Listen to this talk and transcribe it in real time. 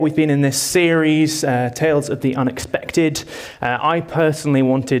We've been in this series, Tales of the Unexpected. I personally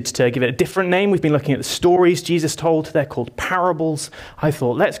wanted to give it a different name. We've been looking at the stories Jesus told. They're called parables. I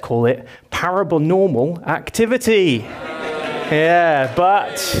thought, let's call it Paranormal Activity. Yeah,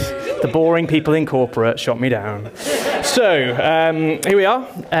 but the boring people in corporate shot me down. So, here we are.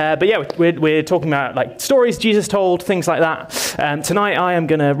 But yeah, we're talking about like stories Jesus told, things like that. Tonight I am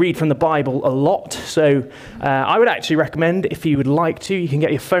going to read from the Bible a lot. So I would actually recommend, if you would like to, you can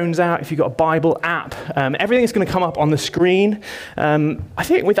get your phones out if you've got a Bible app. Everything's going to come up on the screen. I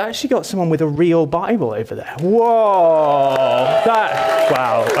think we've actually got someone with a real Bible over there. Whoa!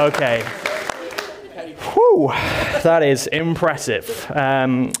 Wow, okay. Whew, that is impressive.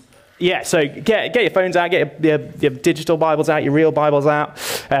 Yeah, so get your phones out, get your digital Bibles out, your real Bibles out.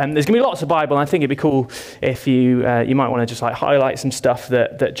 There's going to be lots of Bible, and I think it'd be cool if you might want to just like highlight some stuff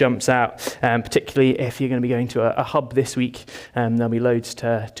that jumps out, particularly if you're going to be going to a hub this week. There'll be loads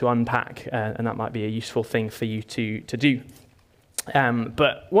to unpack, and that might be a useful thing for you to do.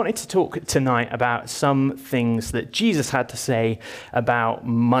 But wanted to talk tonight about some things that Jesus had to say about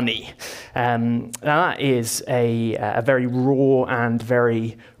money. Now that is a very raw and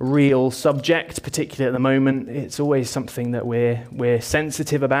very real subject, particularly at the moment. It's always something that we're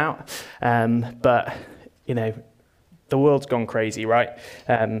sensitive about, but you know, the world's gone crazy, right?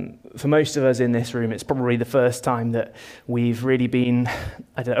 For most of us in this room, it's probably the first time that we've really been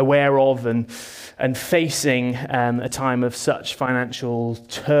aware of and facing a time of such financial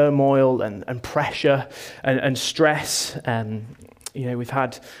turmoil and pressure and stress. You know, we've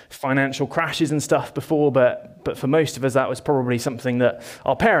had financial crashes and stuff before, but for most of us, that was probably something that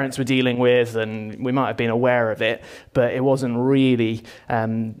our parents were dealing with, and we might have been aware of it, but it wasn't really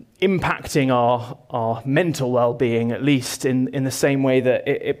impacting our mental well-being, at least in the same way that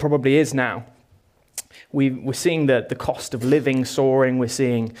it probably is now. We're seeing the cost of living soaring. We're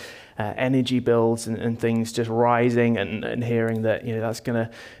seeing energy bills and things just rising, and hearing that that's going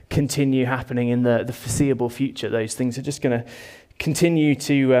to continue happening in the foreseeable future. Those things are just going to continue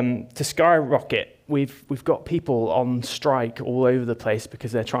to skyrocket. We've got people on strike all over the place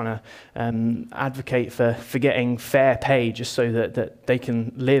because they're trying to advocate for getting fair pay just so that they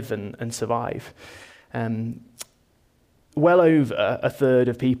can live and survive. Well over a third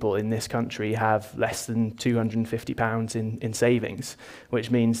of people in this country have less than £250 in savings,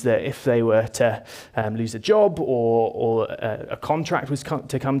 which means that if they were to lose a job or a contract was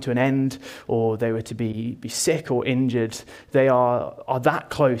to come to an end, or they were to be sick or injured, they are that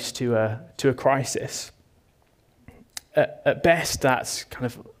close to a crisis. At best, that's kind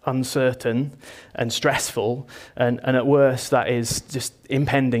of uncertain and stressful, and at worst, that is just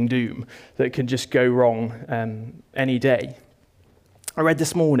impending doom that can just go wrong any day. I read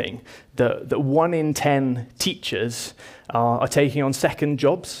this morning that 1 in 10 teachers are taking on second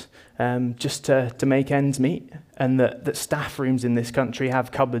jobs just to make ends meet, and that staff rooms in this country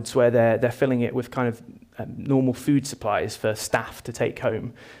have cupboards where they're filling it with kind of normal food supplies for staff to take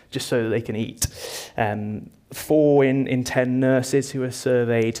home just so that they can eat. 4 in 10 nurses who are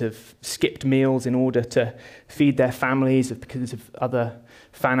surveyed have skipped meals in order to feed their families because of other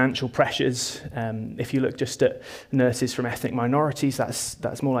financial pressures. If you look just at nurses from ethnic minorities,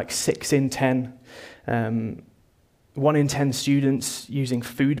 that's more like 6 in 10. 1 in 10 students using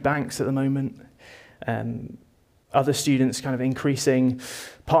food banks at the moment. Other students kind of increasing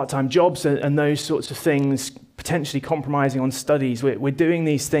part-time jobs and those sorts of things, potentially compromising on studies. We're doing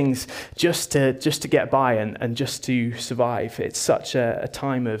these things just to get by and just to survive. It's such a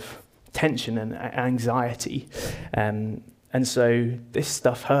time of tension and anxiety. And so this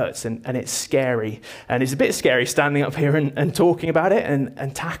stuff hurts and it's scary. And it's a bit scary standing up here and talking about it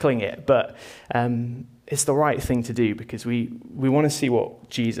and tackling it. But it's the right thing to do because we want to see what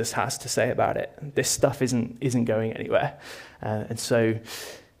Jesus has to say about it. This stuff isn't going anywhere. And so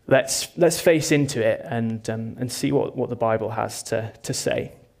let's face into it and see what the Bible has to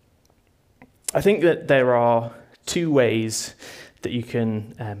say. I think that there are 2 ways that you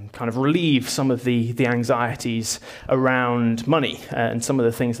can kind of relieve some of the anxieties around money and some of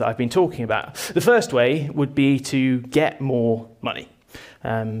the things that I've been talking about. The first way would be to get more money.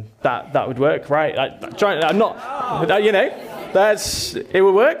 That would work, right? It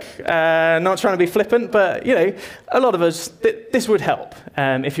would work. Not trying to be flippant, but a lot of us, this would help.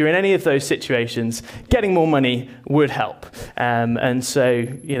 If you're in any of those situations, getting more money would help. And so,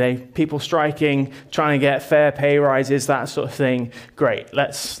 people striking, trying to get fair pay rises, that sort of thing, great.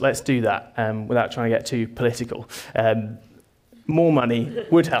 Let's do that without trying to get too political. More money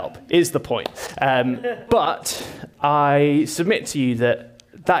would help, is the point. But I submit to you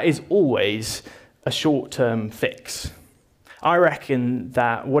that is always a short-term fix. I reckon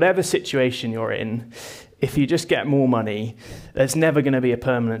that whatever situation you're in, if you just get more money, there's never going to be a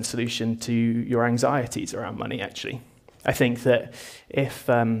permanent solution to your anxieties around money, actually. I think that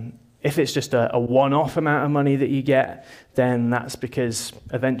if it's just a one-off amount of money that you get, then that's because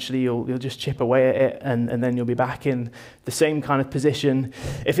eventually you'll just chip away at it and then you'll be back in the same kind of position.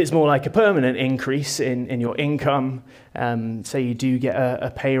 If it's more like a permanent increase in your income, say you do get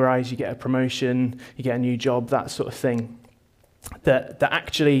a pay rise, you get a promotion, you get a new job, that sort of thing, that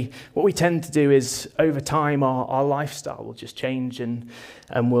actually what we tend to do is over time our lifestyle will just change and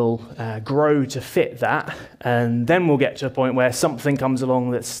we'll grow to fit that, and then we'll get to a point where something comes along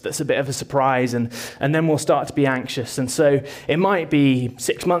that's a bit of a surprise, and then we'll start to be anxious. And so it might be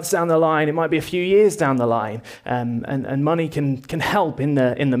 6 months down the line, it might be a few years down the line, and money can help in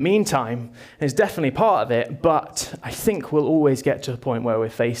the meantime. It's definitely part of it, but I think we'll always get to a point where we're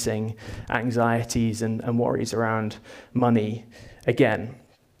facing anxieties and worries around money again.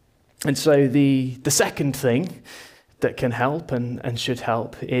 And so the second thing that can help and should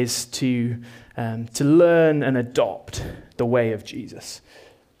help is to learn and adopt the way of Jesus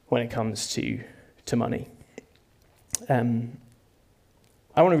when it comes to money.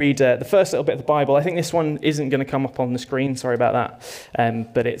 I want to read the first little bit of the Bible. I think this one isn't going to come up on the screen, sorry about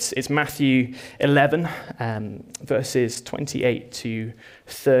that, but it's Matthew 11, verses 28 to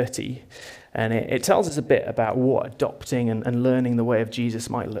 30. And it tells us a bit about what adopting and learning the way of Jesus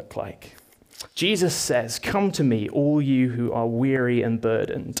might look like. Jesus says, "Come to me, all you who are weary and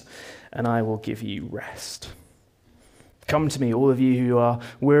burdened, and I will give you rest." Come to me, all of you who are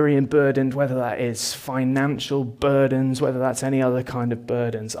weary and burdened, whether that is financial burdens, whether that's any other kind of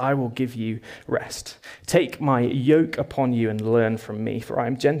burdens, I will give you rest. Take my yoke upon you and learn from me, for I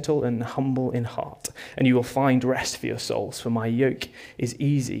am gentle and humble in heart, and you will find rest for your souls, for my yoke is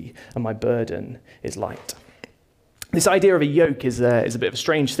easy and my burden is light. This idea of a yoke is a bit of a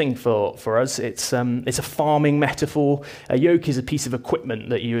strange thing for us. It's a farming metaphor. A yoke is a piece of equipment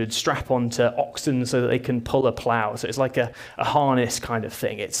that you would strap onto oxen so that they can pull a plow. So it's like a harness kind of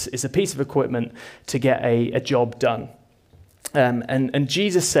thing. It's a piece of equipment to get a job done. And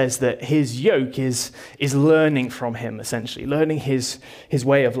Jesus says that his yoke is learning from him, essentially, learning his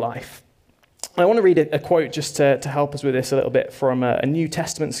way of life. I want to read a quote just to help us with this a little bit from a New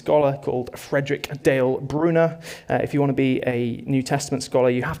Testament scholar called Frederick Dale Bruner. If you want to be a New Testament scholar,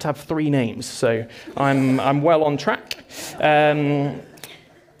 you have to have 3 names, so I'm well on track.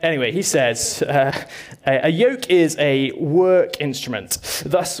 Anyway, he says, a yoke is a work instrument.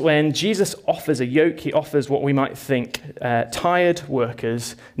 Thus, when Jesus offers a yoke, he offers what we might think tired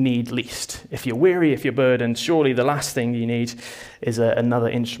workers need least. If you're weary, if you're burdened, surely the last thing you need is another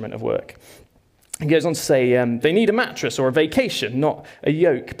instrument of work. He goes on to say they need a mattress or a vacation, not a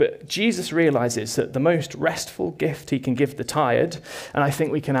yoke. But Jesus realizes that the most restful gift he can give the tired, and I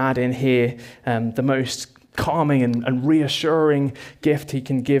think we can add in here the most calming and reassuring gift he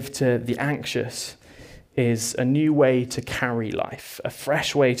can give to the anxious, is a new way to carry life, a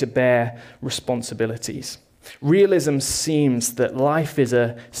fresh way to bear responsibilities. Realism seems that life is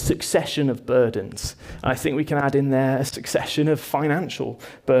a succession of burdens. I think we can add in there a succession of financial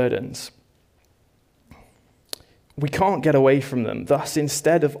burdens. We can't get away from them. Thus,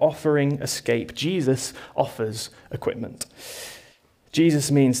 instead of offering escape, Jesus offers equipment. Jesus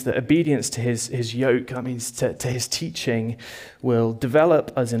means that obedience to his yoke, that means to his teaching, will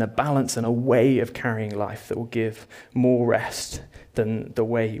develop us in a balance and a way of carrying life that will give more rest than the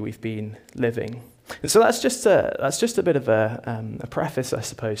way we've been living. And so that's just a bit of a preface, I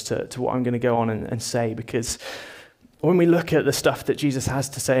suppose, to what I'm going to go on and say, because when we look at the stuff that Jesus has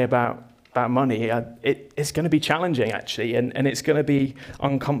to say about money, it's going to be challenging, actually, and it's going to be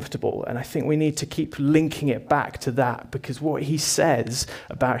uncomfortable. And I think we need to keep linking it back to that, because what he says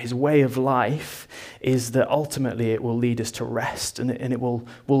about his way of life is that ultimately it will lead us to rest, and it will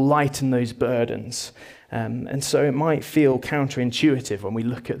lighten those burdens. And so it might feel counterintuitive when we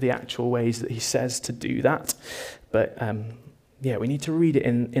look at the actual ways that he says to do that. But we need to read it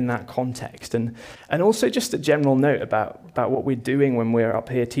in that context. And also just a general note about what we're doing when we're up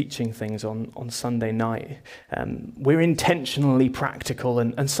here teaching things on Sunday night. We're intentionally practical,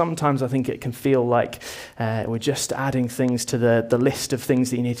 and sometimes I think it can feel like we're just adding things to the list of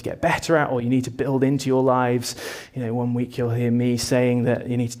things that you need to get better at or you need to build into your lives. You know, one week you'll hear me saying that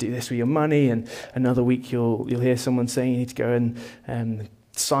you need to do this with your money, and another week you'll hear someone saying you need to go and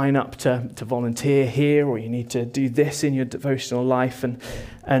sign up to volunteer here, or you need to do this in your devotional life.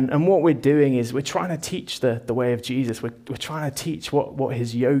 And what we're doing is we're trying to teach the way of Jesus. We're trying to teach what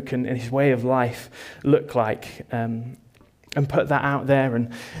his yoke and his way of life look like, and put that out there.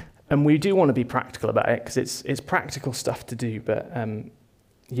 And And we do want to be practical about it because it's practical stuff to do, but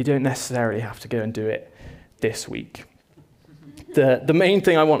you don't necessarily have to go and do it this week. The main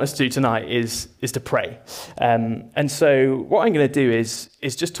thing I want us to do tonight is to pray. And so what I'm going to do is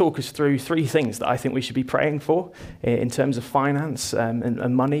just talk us through three things that I think we should be praying for in terms of finance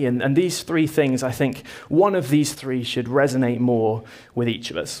and money. And these three things, I think one of these three should resonate more with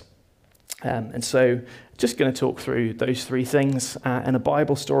each of us. And so just going to talk through those three things and a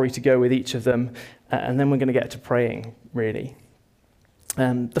Bible story to go with each of them. And then we're going to get to praying, really.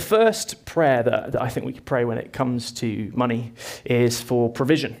 The first prayer that I think we could pray when it comes to money is for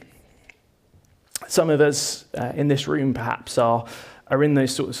provision. Some of us in this room perhaps are in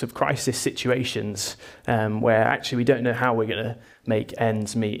those sorts of crisis situations where actually we don't know how we're going to make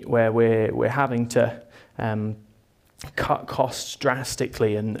ends meet, where we're having to cut costs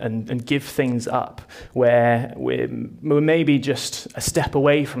drastically and give things up, where we're maybe just a step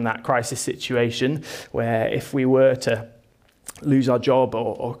away from that crisis situation, where if we were to lose our job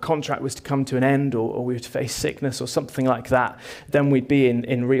or contract was to come to an end or we were to face sickness or something like that, then we'd be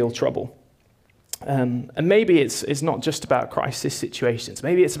in real trouble. And maybe it's not just about crisis situations.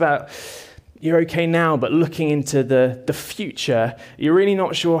 Maybe it's about you're okay now, but looking into the future, you're really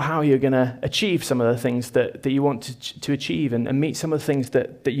not sure how you're going to achieve some of the things that you want to achieve and meet some of the things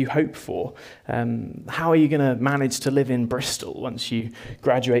that you hope for. How are you going to manage to live in Bristol once you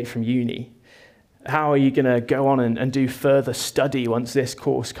graduate from uni? How are you going to go on and do further study once this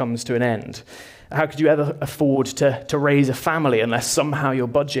course comes to an end? How could you ever afford to raise a family unless somehow your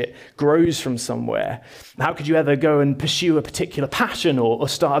budget grows from somewhere? How could you ever go and pursue a particular passion or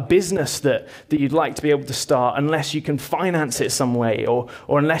start a business that you'd like to be able to start unless you can finance it some way or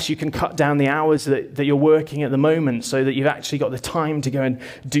unless you can cut down the hours that you're working at the moment so that you've actually got the time to go and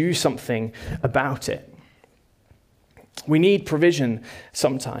do something about it? We need provision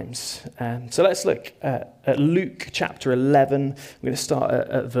sometimes. So let's look at Luke chapter 11. We're going to start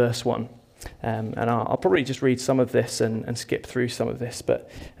at verse 1. And I'll probably just read some of this and skip through some of this,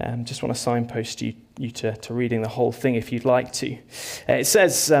 but just want to signpost you to reading the whole thing if you'd like to. It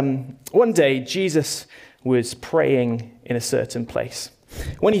says, one day Jesus was praying in a certain place.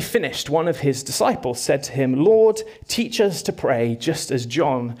 When he finished, one of his disciples said to him, "Lord, teach us to pray just as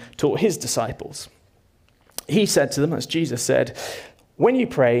John taught his disciples." He said to them, as Jesus said, "When you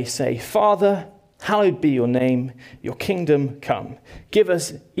pray, say, 'Father, hallowed be your name, your kingdom come. Give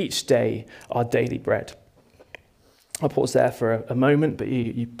us each day our daily bread.'" I'll pause there for a moment, but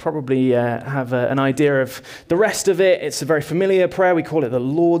you probably have an idea of the rest of it. It's a very familiar prayer. We call it the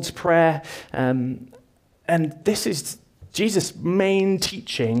Lord's Prayer. And this is Jesus' main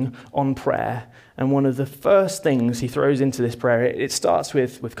teaching on prayer. And one of the first things he throws into this prayer, it starts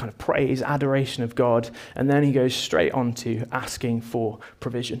with kind of praise, adoration of God, and then he goes straight on to asking for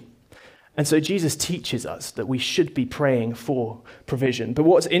provision. And so Jesus teaches us that we should be praying for provision. But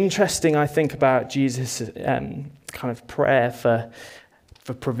what's interesting, I think, about Jesus' kind of prayer for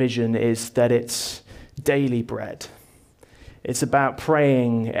provision is that it's daily bread. It's about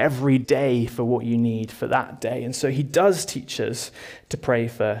praying every day for what you need for that day. And so he does teach us to pray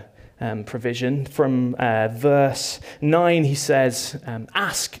for provision. From verse 9, he says,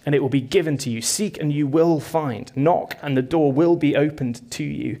 "Ask and it will be given to you. Seek and you will find. Knock and the door will be opened to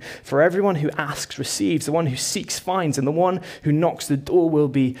you. For everyone who asks receives. The one who seeks finds. And the one who knocks, the door will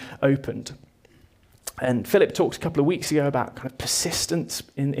be opened." And Philip talked a couple of weeks ago about kind of persistence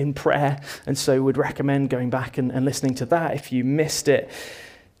in prayer. And so would recommend going back and listening to that if you missed it.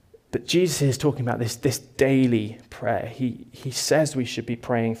 But Jesus is talking about this daily prayer. He says we should be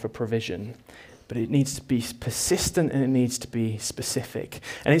praying for provision, but it needs to be persistent and it needs to be specific.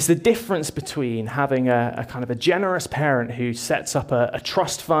 And it's the difference between having a kind of a generous parent who sets up a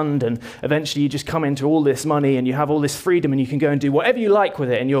trust fund and eventually you just come into all this money and you have all this freedom and you can go and do whatever you like with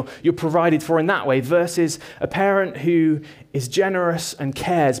it and you're provided for in that way, versus a parent who is generous and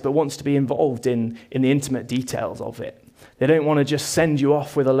cares but wants to be involved in the intimate details of it. They don't want to just send you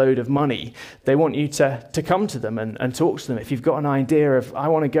off with a load of money. They want you to come to them and talk to them. If you've got an idea of, I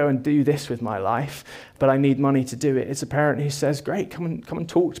want to go and do this with my life, but I need money to do it, it's a parent who says, great, come and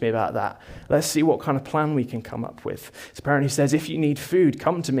talk to me about that. Let's see what kind of plan we can come up with. It's a parent who says, if you need food,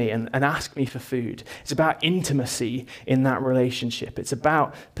 come to me and ask me for food. It's about intimacy in that relationship. It's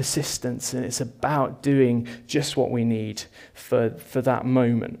about persistence, and it's about doing just what we need for that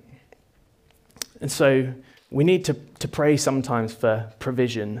moment. And so we need to pray sometimes for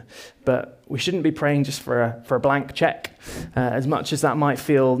provision, but we shouldn't be praying just for a blank check, as much as that might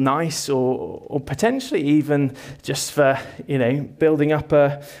feel nice, or potentially even just for building up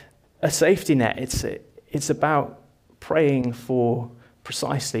a safety net. It's about praying for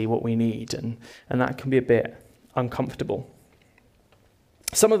precisely what we need, and that can be a bit uncomfortable.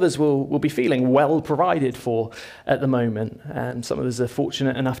 Some of us will be feeling well provided for at the moment. Some of us are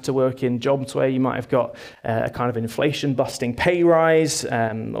fortunate enough to work in jobs where you might have got a kind of inflation-busting pay rise,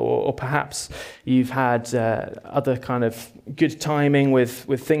 or perhaps you've had other kind of good timing with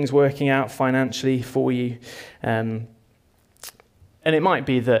things working out financially for you. And it might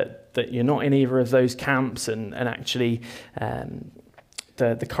be that you're not in either of those camps, and actually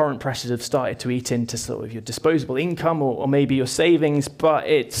the current pressures have started to eat into sort of your disposable income or maybe your savings, but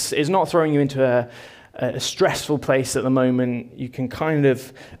it's not throwing you into a stressful place at the moment. You can kind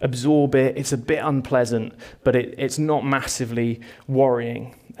of absorb it. It's a bit unpleasant, but it's not massively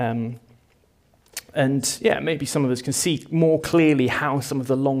worrying. And yeah, maybe some of us can see more clearly how some of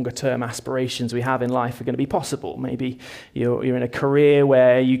the longer term aspirations we have in life are going to be possible. Maybe you're in a career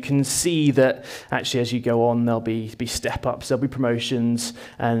where you can see that actually as you go on, there'll be step ups, there'll be promotions,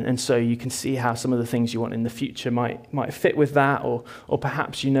 and so you can see how some of the things you want in the future might fit with that, or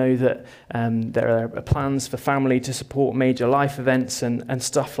perhaps you know that there are plans for family to support major life events and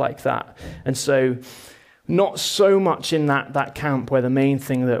stuff like that. And so not so much in that camp where the main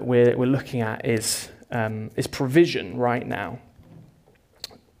thing that we're looking at is provision right now.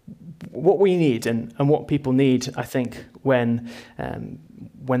 What we need and what people need, I think, when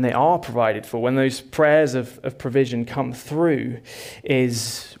they are provided for, when those prayers of provision come through,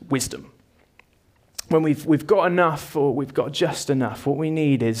 is wisdom. When we've got enough or we've got just enough, what we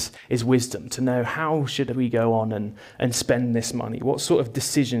need is wisdom to know how should we go on and spend this money? What sort of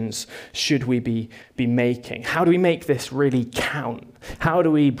decisions should we be making? How do we make this really count? How do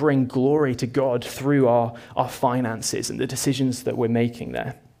we bring glory to God through our finances and the decisions that we're making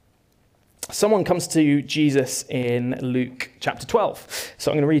there? Someone comes to Jesus in Luke chapter 12.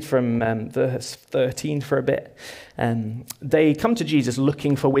 So I'm going to read from verse 13 for a bit. They come to Jesus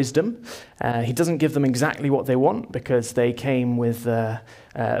looking for wisdom. He doesn't give them exactly what they want because they came with a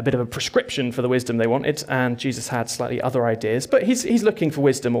bit of a prescription for the wisdom they wanted, and Jesus had slightly other ideas, but he's looking for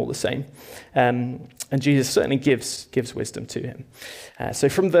wisdom all the same. And Jesus certainly gives wisdom to him. So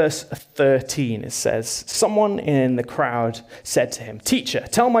from verse 13 it says, "Someone in the crowd said to him, 'Teacher,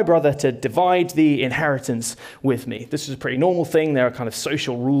 tell my brother to divide the inheritance with me.'" This is a pretty normal thing. There are kind of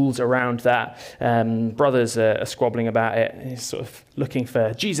social rules around that. Brothers are squabbling about it. He's sort of looking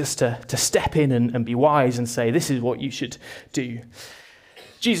for Jesus to step in and be wise and say, "This is what you should do."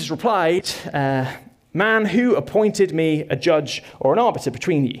 Jesus replied, "Man, who appointed me a judge or an arbiter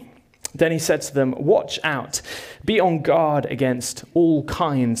between you?" Then he said to them, "Watch out, be on guard against all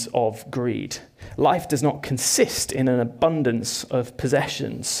kinds of greed. Life does not consist in an abundance of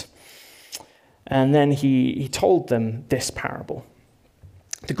possessions." And then he told them this parable.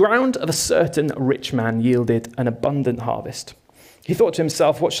 "The ground of a certain rich man yielded an abundant harvest. He thought to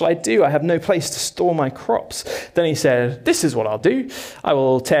himself, 'What shall I do? I have no place to store my crops.' Then he said, 'This is what I'll do. I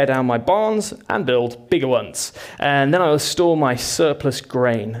will tear down my barns and build bigger ones. And then I will store my surplus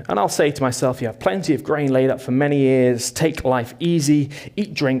grain. And I'll say to myself, you have plenty of grain laid up for many years. Take life easy,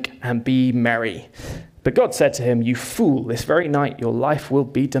 eat, drink, and be merry.' But God said to him, 'You fool, this very night your life will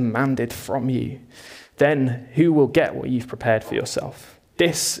be demanded from you. Then who will get what you've prepared for yourself?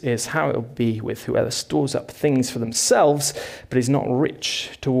 This is how it will be with whoever stores up things for themselves, but is not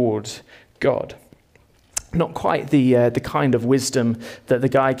rich toward God.'" Not quite the kind of wisdom that the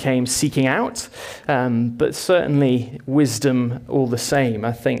guy came seeking out, but certainly wisdom all the same.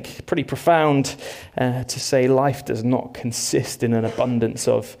 I think pretty profound to say life does not consist in an abundance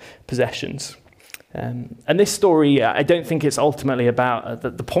of possessions. And this story, I don't think it's ultimately about,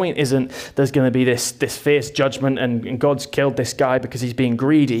 the point isn't there's going to be this fierce judgment and God's killed this guy because he's being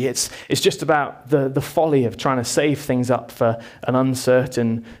greedy. It's just about the folly of trying to save things up for an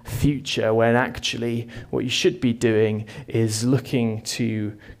uncertain future, when actually what you should be doing is looking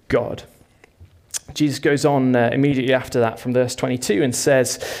to God. Jesus goes on immediately after that from verse 22 and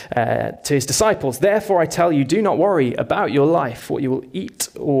says to his disciples, "Therefore I tell you, do not worry about your life, what you will eat,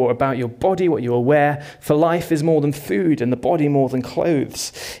 or about your body, what you will wear. For life is more than food, and the body more than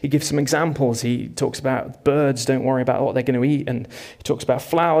clothes." He gives some examples. He talks about birds, don't worry about what they're going to eat. And he talks about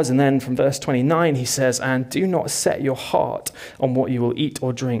flowers. And then from verse 29, he says, "And do not set your heart on what you will eat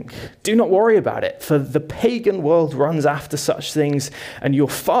or drink. Do not worry about it, for the pagan world runs after such things, and your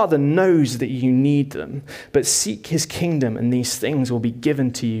Father knows that you need them. But seek his kingdom, and these things will be given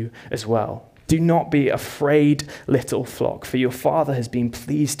to you as well. Do not be afraid, little flock, for your Father has been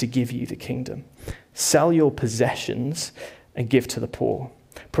pleased to give you the kingdom. Sell your possessions and give to the poor.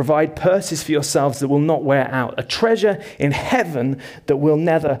 Provide purses for yourselves that will not wear out, a treasure in heaven that will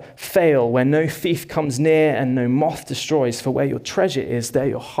never fail, where no thief comes near and no moth destroys. For where your treasure is, there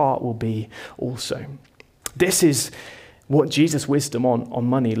your heart will be also. This is what Jesus' wisdom on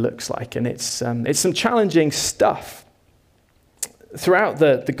money looks like, and it's some challenging stuff. Throughout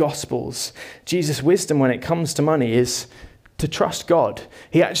the Gospels, Jesus' wisdom when it comes to money is to trust God.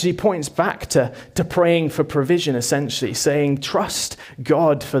 He actually points back to praying for provision, essentially, saying, trust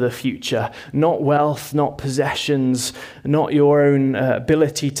God for the future, not wealth, not possessions, not your own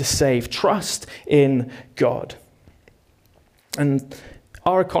ability to save. Trust in God. And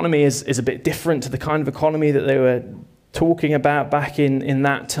our economy is a bit different to the kind of economy that they were talking about back in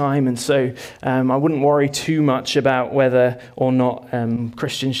that time, and so I wouldn't worry too much about whether or not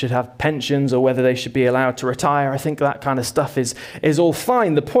Christians should have pensions or whether they should be allowed to retire. I think that kind of stuff is all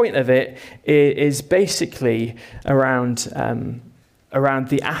fine. The point of it is basically around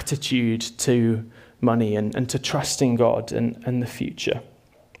the attitude to money and to trusting God and the future.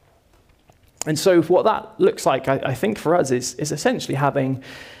 And so what that looks like, I think for us, is essentially having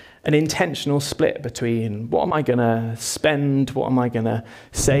an intentional split between what am I going to spend, what am I going to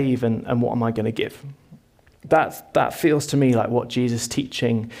save, and what am I going to give. That feels to me like what Jesus'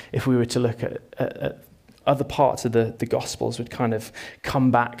 teaching, if we were to look at other parts of the Gospels, would kind of come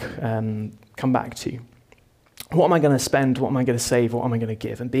back to. What am I going to spend? What am I going to save? What am I going to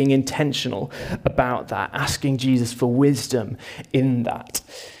give? And being intentional about that, asking Jesus for wisdom in that.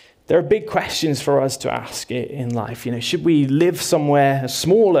 There are big questions for us to ask in life. Should we live somewhere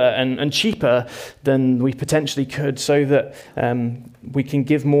smaller and cheaper than we potentially could so that we can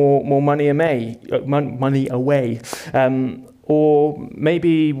give more money away? Or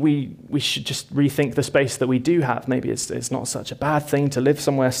maybe we should just rethink the space that we do have. Maybe it's not such a bad thing to live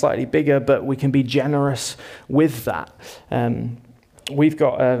somewhere slightly bigger, but we can be generous with that. We've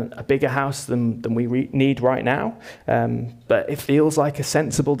got a bigger house than we need right now, but it feels like a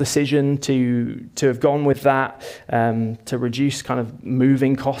sensible decision to have gone with that, to reduce kind of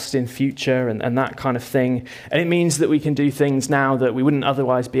moving costs in future and that kind of thing. And it means that we can do things now that we wouldn't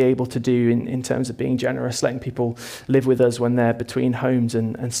otherwise be able to do in terms of being generous, letting people live with us when they're between homes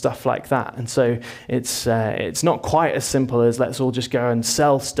and stuff like that. And so it's not quite as simple as let's all just go and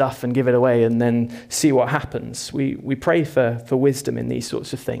sell stuff and give it away and then see what happens. We pray for wisdom in these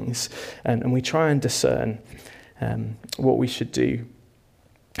sorts of things, and we try and discern what we should do.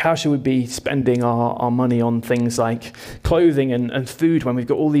 How should we be spending our money on things like clothing and food when we've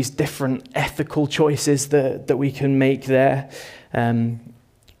got all these different ethical choices that we can make there?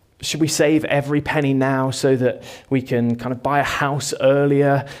 Should we save every penny now so that we can kind of buy a house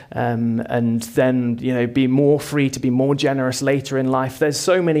earlier and then be more free to be more generous later in life? There's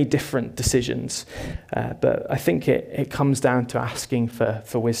so many different decisions, but I think it comes down to asking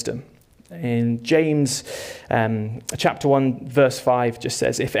for wisdom. In James chapter 1 verse 5 just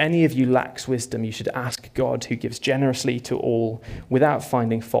says, if any of you lacks wisdom, you should ask God, who gives generously to all without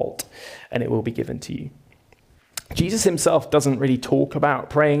finding fault, and it will be given to you. Jesus himself doesn't really talk about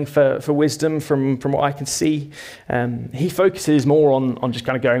praying for wisdom from what I can see. He focuses more on just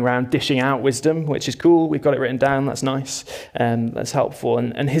kind of going around dishing out wisdom, which is cool. We've got it written down. That's nice. That's helpful.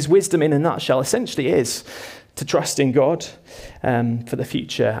 And his wisdom in a nutshell essentially is to trust in God for the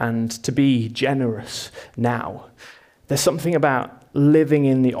future and to be generous now. There's something about living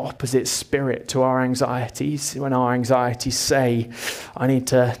in the opposite spirit to our anxieties. When our anxieties say, I need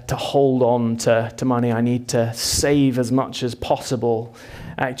to hold on to money, I need to save as much as possible.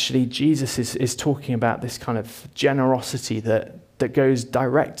 Actually, Jesus is talking about this kind of generosity that goes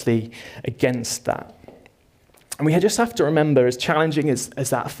directly against that. And we just have to remember, as challenging as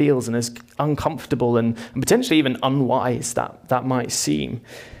that feels and as uncomfortable and potentially even unwise that might seem,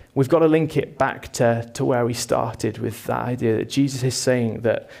 we've got to link it back to where we started with that idea that Jesus is saying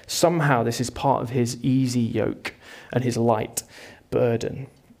that somehow this is part of his easy yoke and his light burden.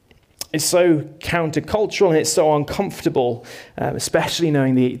 It's so countercultural and it's so uncomfortable, especially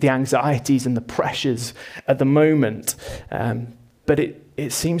knowing the anxieties and the pressures at the moment. But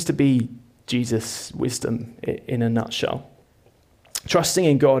it seems to be Jesus' wisdom in a nutshell. Trusting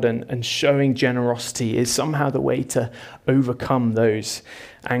in God and showing generosity is somehow the way to overcome those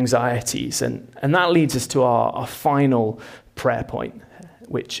anxieties. And that leads us to our final prayer point,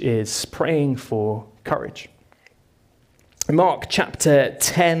 which is praying for courage. In Mark chapter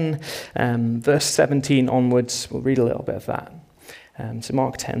 10, verse 17 onwards, we'll read a little bit of that. So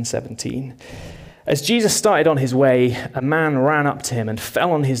Mark 10:17. As Jesus started on his way, a man ran up to him and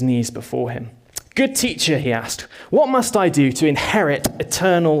fell on his knees before him. Good teacher, he asked, what must I do to inherit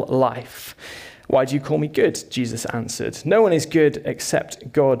eternal life? "Why do you call me good?" Jesus answered. "No one is good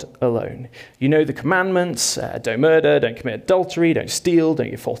except God alone. You know the commandments: don't murder, don't commit adultery, don't steal, don't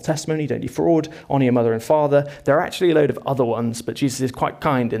give false testimony, don't defraud, honor your mother and father." There are actually a load of other ones, but Jesus is quite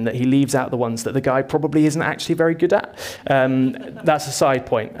kind in that he leaves out the ones that the guy probably isn't actually very good at. That's a side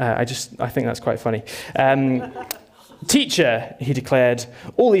point. I think that's quite funny. "Teacher," he declared,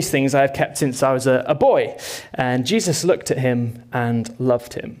 "all these things I have kept since I was a boy." And Jesus looked at him and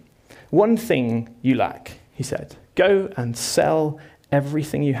loved him. "One thing you lack," he said. "Go and sell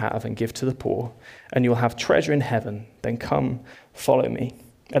everything you have and give to the poor, and you'll have treasure in heaven. Then come, follow me."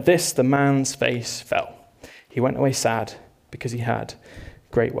 At this, the man's face fell. He went away sad because he had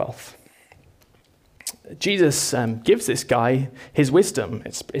great wealth. Jesus gives this guy his wisdom.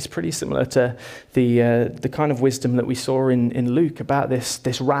 It's pretty similar to the kind of wisdom that we saw in Luke about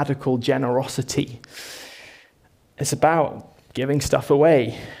this radical generosity. It's about giving stuff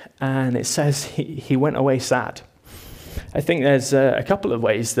away, and it says he went away sad. I think there's a couple of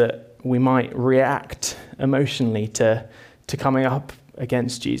ways that we might react emotionally to coming up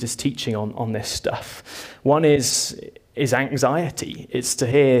against Jesus' teaching on this stuff. One is anxiety. It's to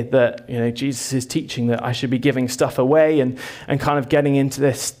hear that Jesus is teaching that I should be giving stuff away and kind of getting into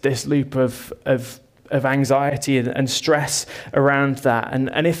this loop of anxiety and stress around that.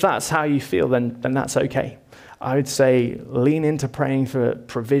 And if that's how you feel, then that's okay. I would say lean into praying for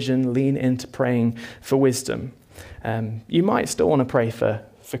provision, lean into praying for wisdom. You might still want to pray for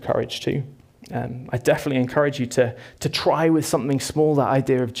courage too. I definitely encourage you to try with something small, that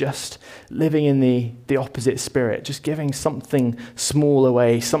idea of just living in the opposite spirit, just giving something small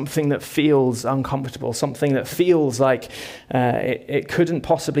away, something that feels uncomfortable, something that feels like it couldn't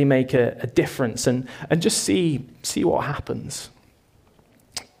possibly make a difference, and just see what happens.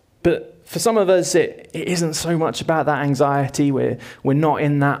 But for some of us, it isn't so much about that anxiety. We're not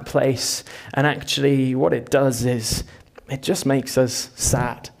in that place, and actually what it does is it just makes us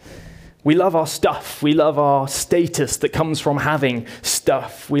sad. We love our stuff. We love our status that comes from having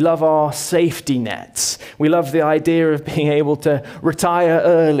stuff. We love our safety nets. We love the idea of being able to retire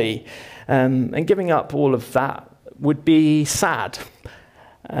early. And giving up all of that would be sad.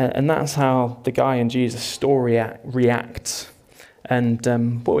 And that's how the guy in Jesus' story reacts. And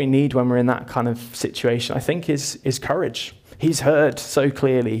what we need when we're in that kind of situation, I think, is courage. He's heard so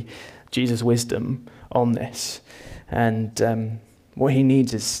clearly Jesus' wisdom on this. And what he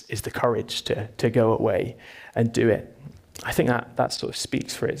needs is the courage to go away and do it. I think that sort of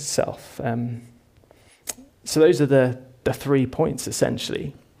speaks for itself. So those are the 3 points,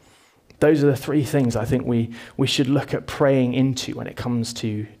 essentially. Those are the 3 things I think we should look at praying into when it comes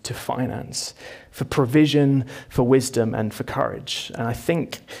to finance: for provision, for wisdom, and for courage. And I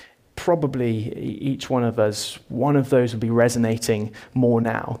think probably each one of us, one of those will be resonating more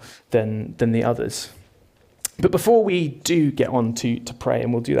now than the others. But before we do get on to pray,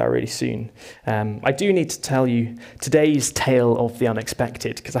 and we'll do that really soon, I do need to tell you today's tale of the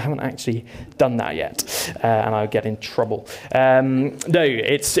unexpected, because I haven't actually done that yet, and I'll get in trouble. No,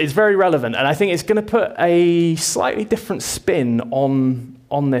 it's very relevant, and I think it's going to put a slightly different spin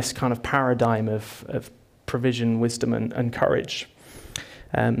on this kind of paradigm of provision, wisdom, and courage.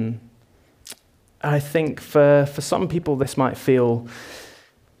 I think for some people this might feel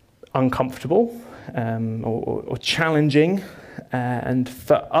uncomfortable, or challenging, and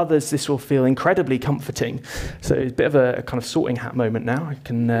for others this will feel incredibly comforting. So it's a bit of a kind of sorting hat moment now. I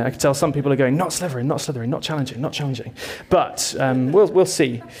can tell some people are going, not Slytherin, not challenging. But we'll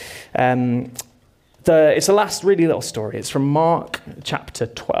see. It's the last really little story. It's from Mark chapter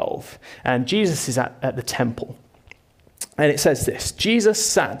 12, and Jesus is at the temple. And it says this: Jesus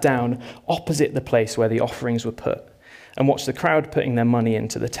sat down opposite the place where the offerings were put and watched the crowd putting their money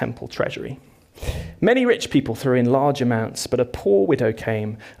into the temple treasury. Many rich people threw in large amounts, but a poor widow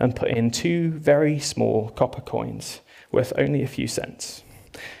came and put in 2 very small copper coins, worth only a few cents.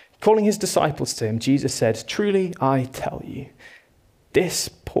 Calling his disciples to him, Jesus said, "Truly I tell you, this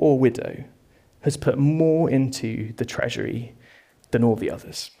poor widow has put more into the treasury than all the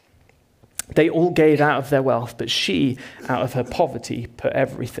others. They all gave out of their wealth, but she, out of her poverty, put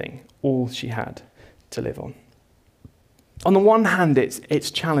everything, all she had, to live on." On the one hand, it's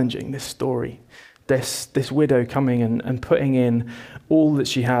challenging, this story, this widow coming and putting in all that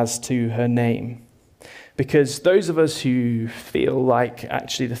she has to her name. Because those of us who feel like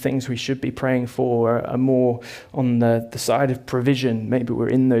actually the things we should be praying for are more on the side of provision, maybe we're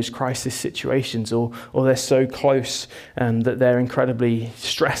in those crisis situations, or they're so close that they're incredibly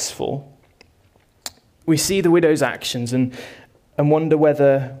stressful. We see the widow's actions and wonder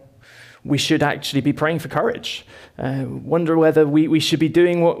whether we should actually be praying for courage. Wonder whether we should be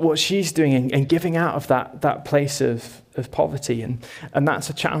doing what she's doing and giving out of that place of poverty. And that's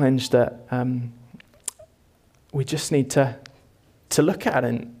a challenge that we just need to look at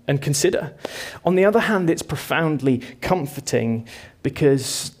and consider. On the other hand, it's profoundly comforting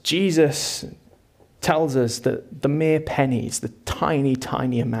because Jesus tells us that the mere pennies, the tiny,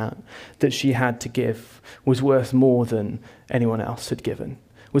 tiny amount that she had to give was worth more than anyone else had given,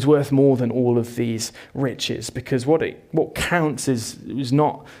 was worth more than all of these riches, because what counts is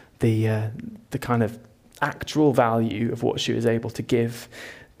not the kind of actual value of what she was able to give,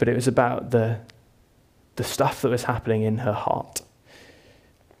 but it was about the stuff that was happening in her heart.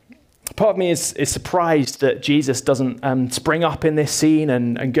 Part of me is surprised that Jesus doesn't spring up in this scene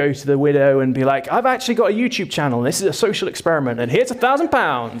and go to the widow and be like, I've actually got a YouTube channel, this is a social experiment, and here's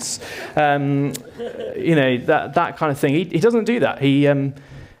 £1,000. That kind of thing. He doesn't do that.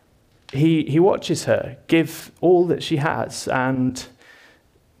 He watches her give all that she has, and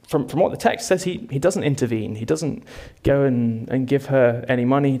from what the text says, he doesn't intervene. He doesn't go and give her any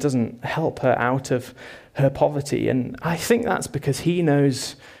money. He doesn't help her out of her poverty. And I think that's because he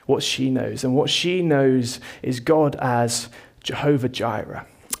knows what she knows. And what she knows is God as Jehovah Jireh.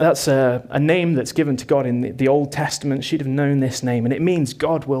 That's a name that's given to God in the Old Testament. She'd have known this name, and it means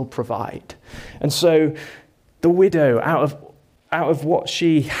God will provide. And so the widow, out of what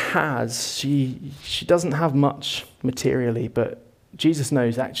she has, she doesn't have much materially, but Jesus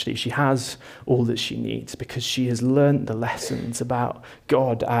knows actually she has all that she needs because she has learned the lessons about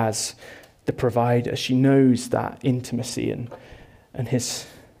God as the provider. She knows that intimacy and his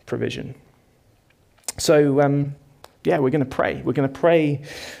provision. So, we're going to pray. We're going to pray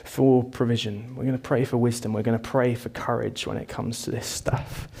for provision. We're going to pray for wisdom. We're going to pray for courage when it comes to this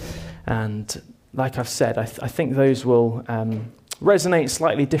stuff. And like I've said, I think those will resonate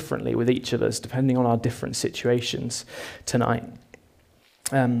slightly differently with each of us depending on our different situations tonight.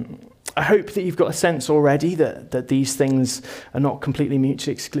 I hope that you've got a sense already that these things are not completely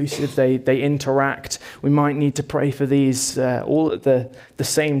mutually exclusive. They interact. We might need to pray for these all at the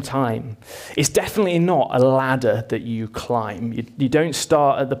same time. It's definitely not a ladder that you climb. You don't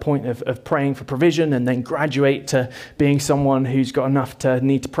start at the point of praying for provision and then graduate to being someone who's got enough to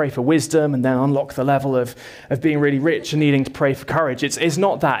need to pray for wisdom and then unlock the level of being really rich and needing to pray for courage. It's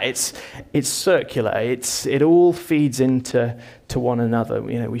not that. It's circular. It all feeds into one another.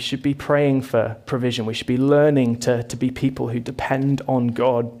 We should be praying for provision. We should be learning to be people who depend on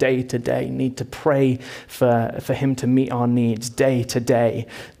God day to day, need to pray for him to meet our needs day to day,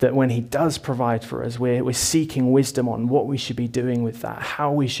 that when he does provide for us, we're seeking wisdom on what we should be doing with that,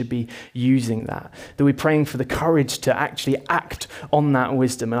 how we should be using that we're praying for the courage to actually act on that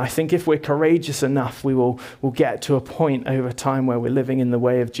wisdom. And I think if we're courageous enough, we'll get to a point over time where we're living in the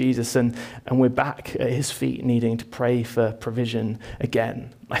way of Jesus and we're back at his feet needing to pray for provision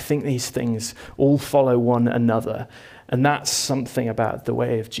again. I think these things all follow one another, and that's something about the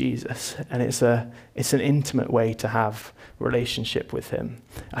way of Jesus, and it's an intimate way to have relationship with him.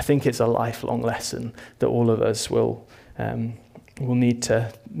 I think it's a lifelong lesson that all of us will need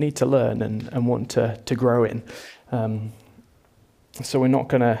to learn and want to grow in. So we're not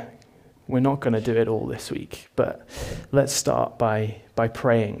gonna do it all this week, but let's start by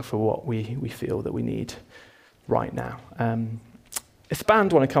praying for what we feel that we need right now. If the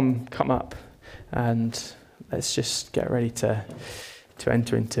band want to come up, and let's just get ready to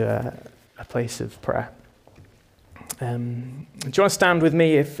enter into a place of prayer. Do you want to stand with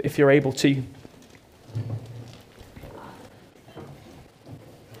me if you're able to?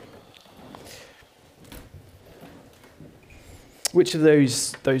 Which of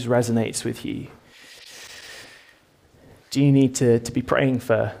those resonates with you? Do you need to be praying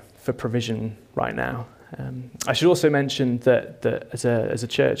for provision right now? I should also mention that as a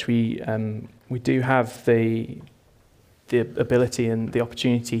church, we do have the ability and the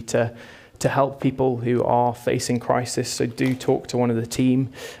opportunity to help people who are facing crisis. So do talk to one of the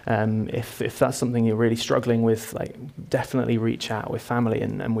team. If that's something you're really struggling with, definitely reach out with family,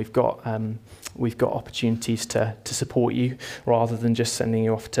 and we've got opportunities to support you rather than just sending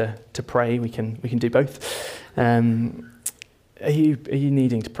you off to pray. We can do both. Are you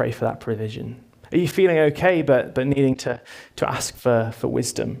needing to pray for that provision? Are you feeling okay, but needing to ask for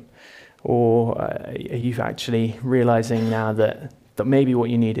wisdom? Or are you actually realizing now that maybe what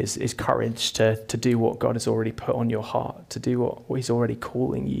you need is courage to do what God has already put on your heart, to do what he's already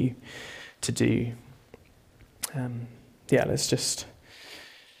calling you to do? Let's just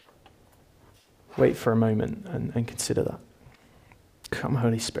wait for a moment and consider that. Come,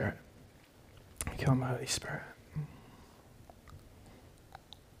 Holy Spirit. Come, Holy Spirit.